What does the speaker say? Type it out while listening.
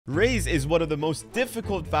RAZE is one of the most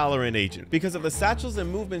difficult Valorant agents because of the satchels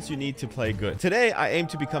and movements you need to play good. Today, I aim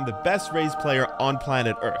to become the best RAZE player on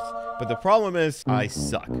planet Earth, but the problem is, I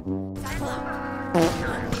suck.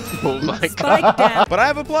 Oh my god. But I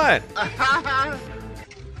have a plan.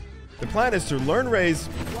 The plan is to learn RAZE,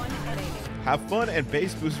 have fun, and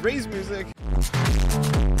bass boost RAZE music.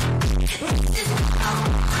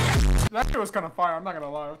 That shit was kind of fire, I'm not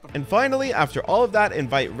gonna lie. And finally, after all of that,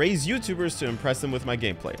 invite RAZE YouTubers to impress them with my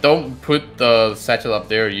gameplay. Don't put the satchel up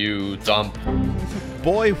there, you dump.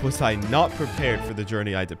 Boy, was I not prepared for the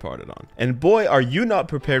journey I departed on. And boy, are you not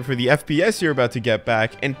prepared for the FPS you're about to get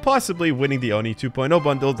back and possibly winning the Oni 2.0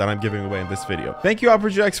 bundle that I'm giving away in this video. Thank you,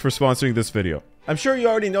 OperaGX, for sponsoring this video. I'm sure you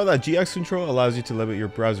already know that GX Control allows you to limit your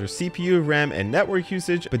browser's CPU, RAM, and network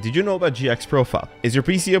usage, but did you know about GX Profile? Is your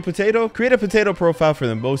PC a potato? Create a potato profile for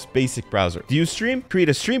the most basic browser. Do you stream? Create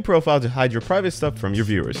a stream profile to hide your private stuff from your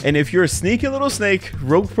viewers. And if you're a sneaky little snake,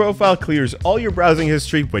 Rogue Profile clears all your browsing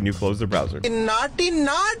history when you close the browser. Naughty,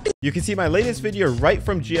 naughty. You can see my latest video right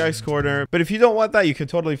from GX Corner, but if you don't want that, you can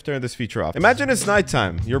totally turn this feature off. Imagine it's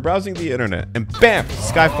nighttime, you're browsing the internet, and BAM!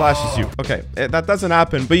 Sky flashes you. Okay, that doesn't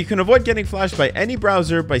happen, but you can avoid getting flashed by any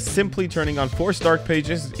browser by simply turning on Force Dark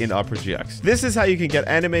Pages in Opera GX. This is how you can get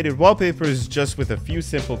animated wallpapers just with a few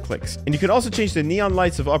simple clicks. And you can also change the neon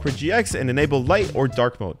lights of Opera GX and enable light or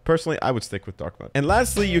dark mode. Personally, I would stick with dark mode. And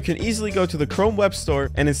lastly, you can easily go to the Chrome Web Store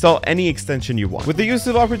and install any extension you want. With the use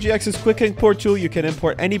of Opera GX's quick import tool, you can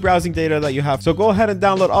import any browsing data that you have. So go ahead and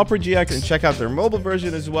download Opera GX and check out their mobile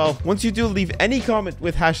version as well. Once you do, leave any comment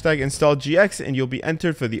with hashtag #installGX and you'll be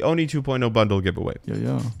entered for the Oni 2.0 bundle giveaway.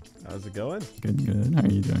 Yo. How's it going? Good. How are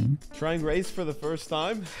you doing? Trying RAZE for the first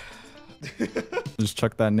time. Just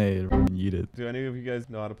chuck that nade and eat it. Do any of you guys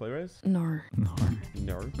know how to play RAZE? No. No.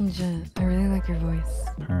 Jet, I really like your voice.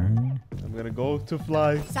 Alright. I'm gonna go to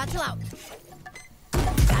fly. Satchel out.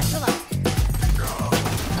 Satchel out.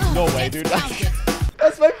 No way, dude.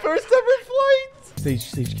 That's my first ever flight.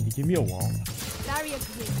 Sage, can you give me a wall? Barrier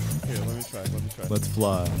clear. Here, let me try. Let's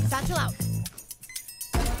fly. Satchel out.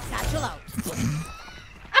 Satchel out.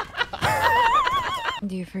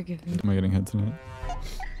 Do you forgive me? Am I getting hit tonight?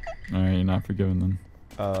 Alright, you're not forgiven then.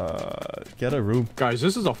 Get a room. Guys,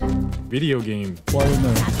 this is a video game. Fly in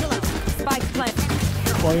there. Satchel out. Spike plant.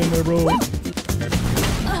 Fly in there, bro.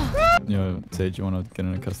 Yo, Sage, you wanna get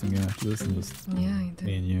in a custom game after this and just Yeah, I do.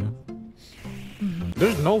 me and you?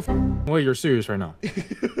 There's no way you're serious right now.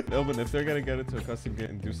 Elvin, if they're gonna get into a custom game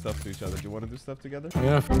and do stuff to each other, do you want to do stuff together?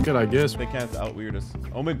 Yeah, fuck it, I guess. They can't out-weird us.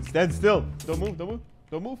 Omen, stand still. Don't move. Don't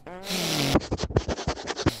move.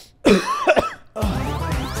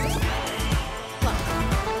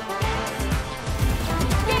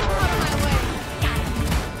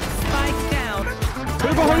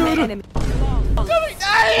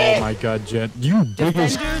 Oh my god, Jet. You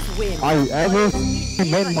biggest I ever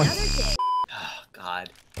met my... Oh, God.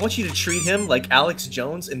 I want you to treat him like Alex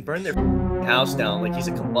Jones and burn their house down like he's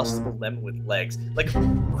a combustible lemon with legs. Like a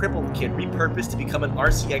crippled kid repurposed to become an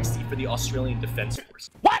RCXD for the Australian Defence Force.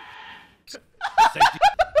 What? What did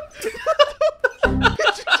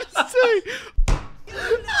you just say?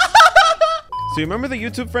 So you remember the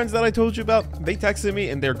YouTube friends that I told you about? They texted me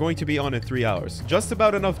and they're going to be on in 3 hours. Just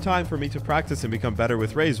about enough time for me to practice and become better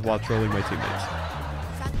with RAZE while trolling my teammates.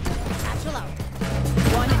 Satchel out.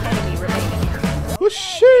 One enemy remaining. Oh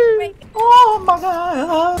shit! Oh my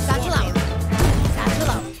god. Satchel out. Satchel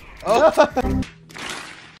out.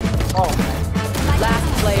 Last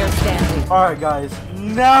player standing. Alright guys,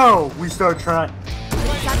 now we start trying.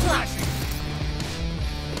 Satchel out.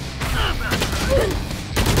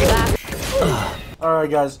 Alright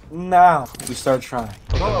guys, now we start trying.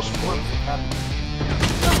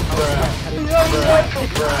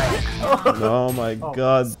 Oh my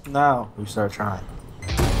god. Now we start trying.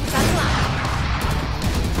 Satchel out.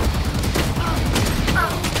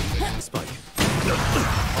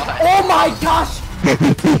 Oh my gosh!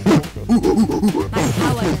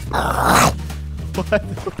 What?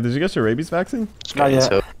 Did you get your rabies vaccine? Not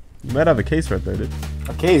yet. You might have a case right there, dude.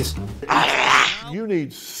 A case. You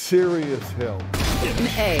need serious help.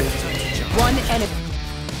 A. One enemy.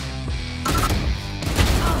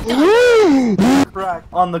 Crack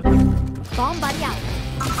on the... Bomb buddy out.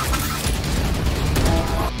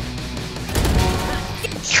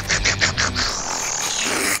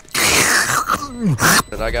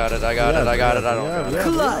 I got it. I don't know.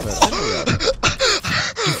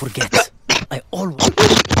 You forget. I always...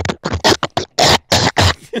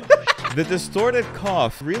 The distorted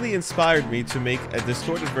cough really inspired me to make a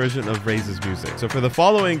distorted version of RAZE's music. So for the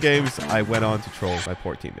following games, I went on to troll my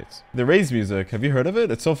poor teammates. The RAZE music, have you heard of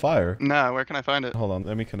it? It's so fire. Nah, where can I find it? Hold on,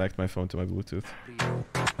 let me connect my phone to my Bluetooth.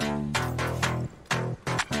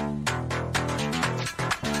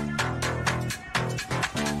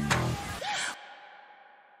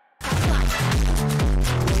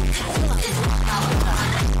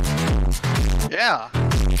 Yeah.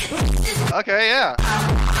 Okay, yeah.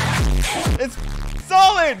 It's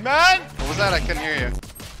solid, man! What was that? I couldn't hear you.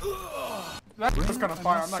 That's kind of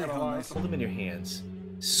fire, I'm not gonna lie. Hold him in your hands.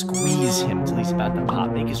 Squeeze him till he's about to pop.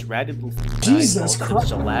 Make his ragged little Jesus eyes Christ.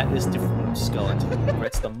 gelatinous different skeleton.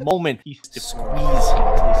 Regrets the moment he squeeze him till he's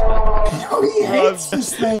about to pop. Oh, he hates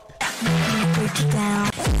this thing.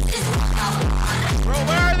 Bro,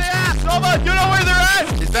 where are they at? Soma, you know where they're at?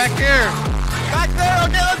 He's back here. Back there,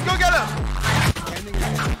 okay, let's go get him.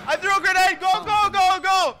 I threw a grenade, go, go, go,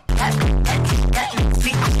 go.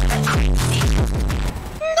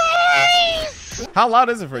 Nice! How loud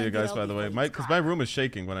is it for you guys, by the way? Because my room is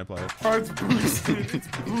shaking when I play it. Oh, it's boosted, it's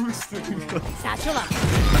boosted. Satchel up.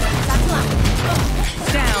 Satchel up.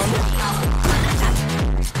 Down.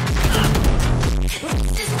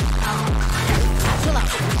 Satchel up.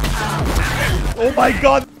 Oh my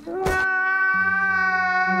god!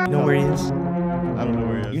 You know where he is? I don't know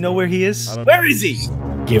where he is. You know where he is? I don't Where is he?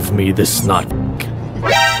 Give me the snot.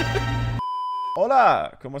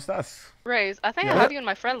 Hola, ¿cómo estás? Raze, I think I Yeah? have you in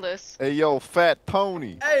my friend list. Hey, yo, fat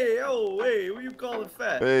pony. Hey, yo, hey, who you calling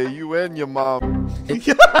fat? Hey, you and your mom.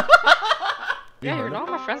 Yeah, you're not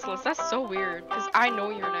on my friends list. That's so weird, because I know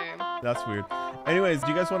your name. That's weird. Anyways, do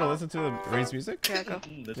you guys want to listen to the RAZE music? Yeah, go.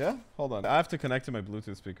 Yeah? Hold on. I have to connect to my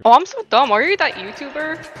Bluetooth speaker. Oh, I'm so dumb. Are you that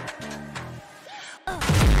YouTuber?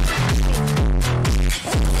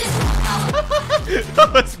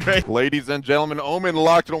 That's great. Ladies and gentlemen, Omen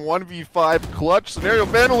locked in a 1v5 clutch scenario.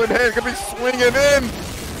 Vandal in hand, gonna be swinging in.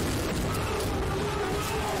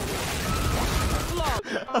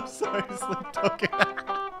 I'm sorry, sleep talking.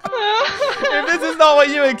 If this is not what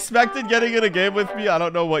you expected getting in a game with me, I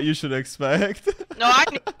don't know what you should expect. No, I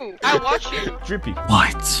knew. I watch you. Drippy.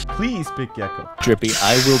 What? Please pick Gecko. Drippy,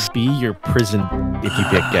 I will be your prison if you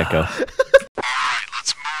pick Gecko.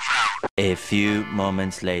 A few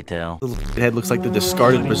moments later. The head looks like the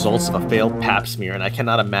discarded results of a failed pap smear, and I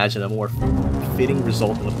cannot imagine a more fitting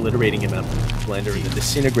result than obliterating him in a blender and then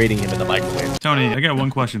disintegrating him in the microwave. Tony, I got one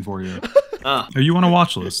question for you. Ah, Are you on a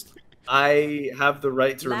watch list? I have the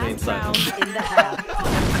right to remain silent.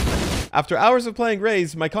 After hours of playing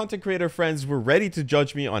RAZE, my content creator friends were ready to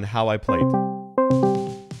judge me on how I played.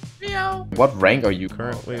 What rank are you?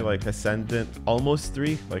 Currently, like, Ascendant, almost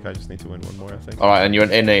 3. Like, I just need to win one more, I think. Alright, and you're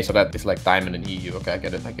an NA, so that is like Diamond and EU. Okay, I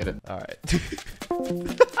get it, I get it. Alright.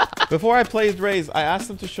 Before I played RAZE, I asked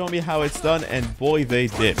them to show me how it's done, and boy, they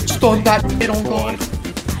did. Stun that shit on God.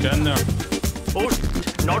 Get in there. Oh,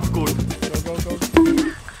 not good. Go, go,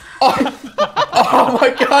 go. Oh my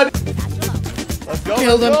god! Let's go,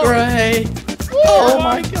 Kill them, let's go. Gray! Oh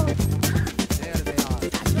my god!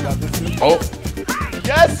 Oh!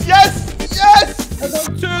 Yes, yes, yes!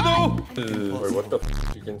 Wait, what the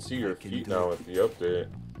f? You can see your feet now with the update.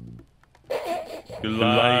 You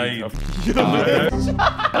lied.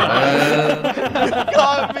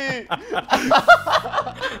 Got me!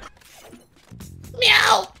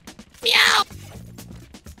 Meow. Meow.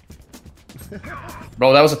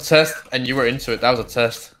 Bro, that was a test, and you were into it. That was a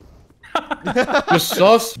test. You're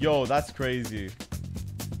sus. Yo, that's crazy.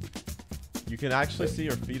 You can actually see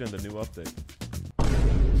your feet in the new update.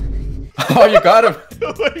 Oh, you got him.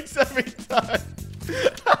 It works every time.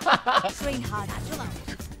 Swing hard. Satchel out.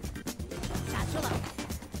 Satchel out.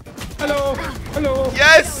 Hello. Hello.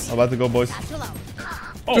 Yes! I'm about to go, boys. Satchel out.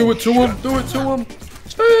 Oh, Do it to him. Do it to him.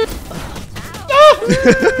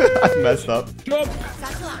 I messed up. Jump.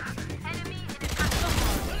 Satchel out.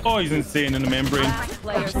 Oh, he's insane in the membrane. Last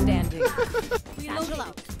player standing. Satchel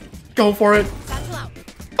out. Go for it. Satchel out.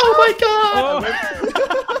 Oh my god.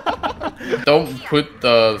 Don't put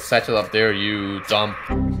the satchel up there, you dumb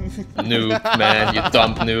noob, man. You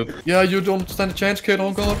dumb noob. Yeah, you don't stand a chance, kid.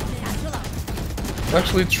 Oh god. Satchel out.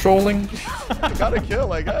 Actually trolling. I got a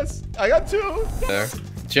kill, I guess. I got 2. There.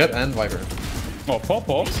 Jet and Viper. Oh, pop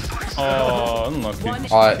off. Oh, unlucky.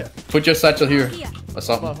 Alright, put your satchel here. Or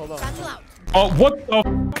something. Hold on. Satchel out. Oh, what the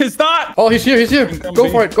f is that? Oh, he's here, he's here. Go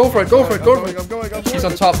for it, go for it, go for it, go for it. I'm going. He's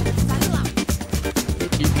on top. Satchel out.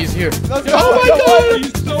 He's here. Let's go. Oh my god!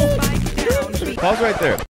 He's so Pause right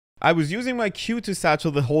there. I was using my Q to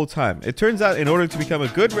satchel the whole time. It turns out in order to become a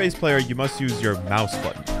good RAZE player, you must use your mouse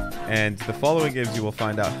button. And the following games you will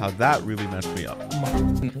find out how that really messed me up.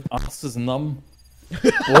 ass is numb.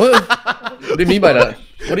 What? What do you mean by that?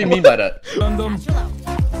 What do you mean by that?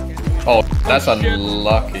 Oh, that's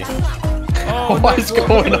unlucky. Oh, what is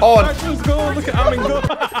going on? Let's go. Look at Amin go.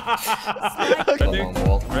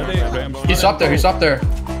 Ready? He's up there. He's up there.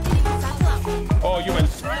 Oh, you went.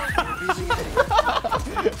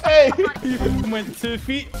 Hey! You went 2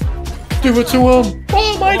 feet. Do it to him.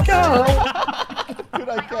 Oh my god. Dude,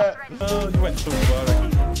 I can't. Oh, you went so far.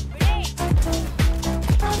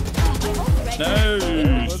 No.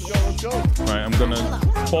 Let's go, let's go. Right, I'm gonna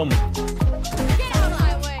bomb.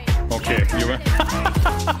 Okay, you went.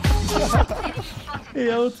 He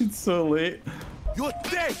ulted so late. You're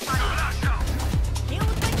dead.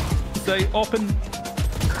 Stay open.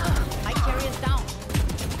 My carrier's down.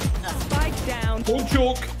 Spike down. Don't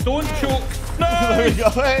choke. Don't choke. No. There we go.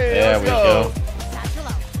 Hey, There let's we go.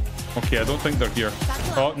 go. Okay, I don't think they're here.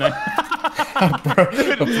 Oh, no.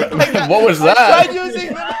 What was I that? tried using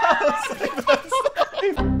the mouse.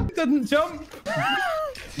 He didn't jump.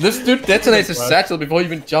 This dude detonates his satchel before he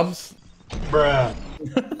even jumps. Bruh.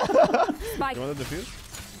 You want to defuse?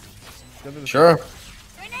 Sure.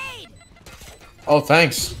 Oh,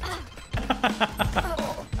 thanks.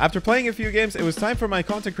 After playing a few games, it was time for my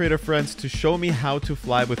content creator friends to show me how to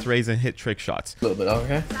fly with Raze and hit trick shots. A little bit,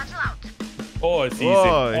 okay. Oh, it's easy.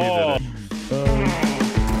 Oh, he did it.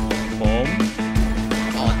 Bomb.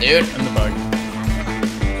 Oh, dude. In the bag.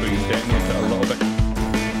 So you detonate it a little bit.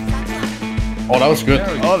 Oh, that was good.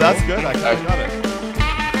 Oh, that's good. I kind of got it.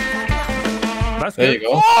 That's There good. you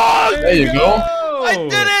go. Oh, There you go. I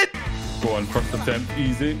did it! Go on, first attempt,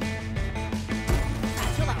 easy.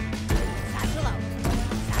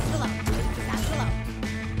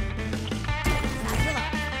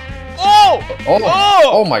 Oh!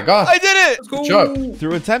 Oh my god. I did it! Good job.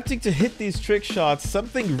 Through attempting to hit these trick shots,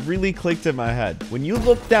 something really clicked in my head. When you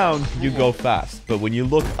look down, you go fast. But when you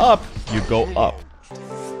look up, you go up.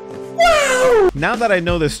 Now that I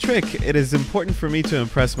know this trick, it is important for me to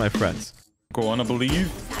impress my friends. Go on, I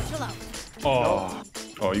believe. Oh.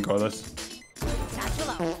 Oh, you got this.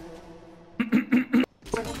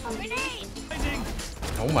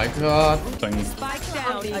 Oh my god. Thing. Spike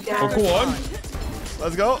down. Oh, go on.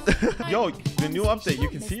 Let's go. Yo, the new update, you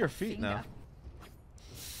can see your feet now.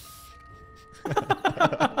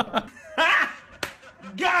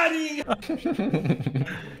 Got him!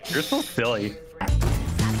 You're so silly.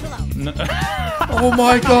 Oh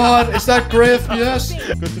my god. Is that Griff? Yes.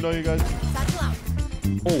 Good to know you guys.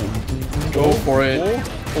 Oh. Go for it.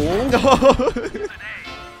 Oh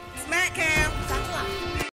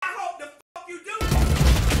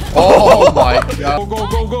my god. Go, go,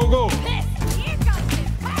 go, go, go.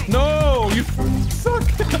 No, you suck.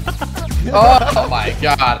 Oh my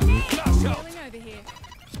god.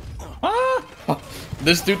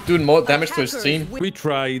 This dude doing more damage to his team. We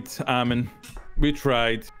tried, Amin. We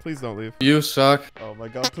tried. Please don't leave. You suck. Oh my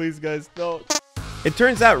god, please guys, no. It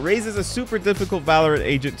turns out Raze is a super difficult Valorant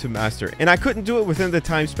agent to master, and I couldn't do it within the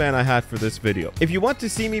time span I had for this video. If you want to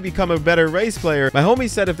see me become a better Raze player, my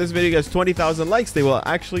homies said if this video gets 20,000 likes, they will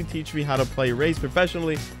actually teach me how to play Raze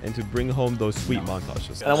professionally and to bring home those sweet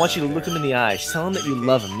montages. And I want you to look him in the eyes, tell him that you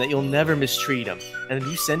love him, that you'll never mistreat him, and then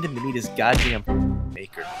you send him to meet his goddamn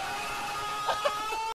maker.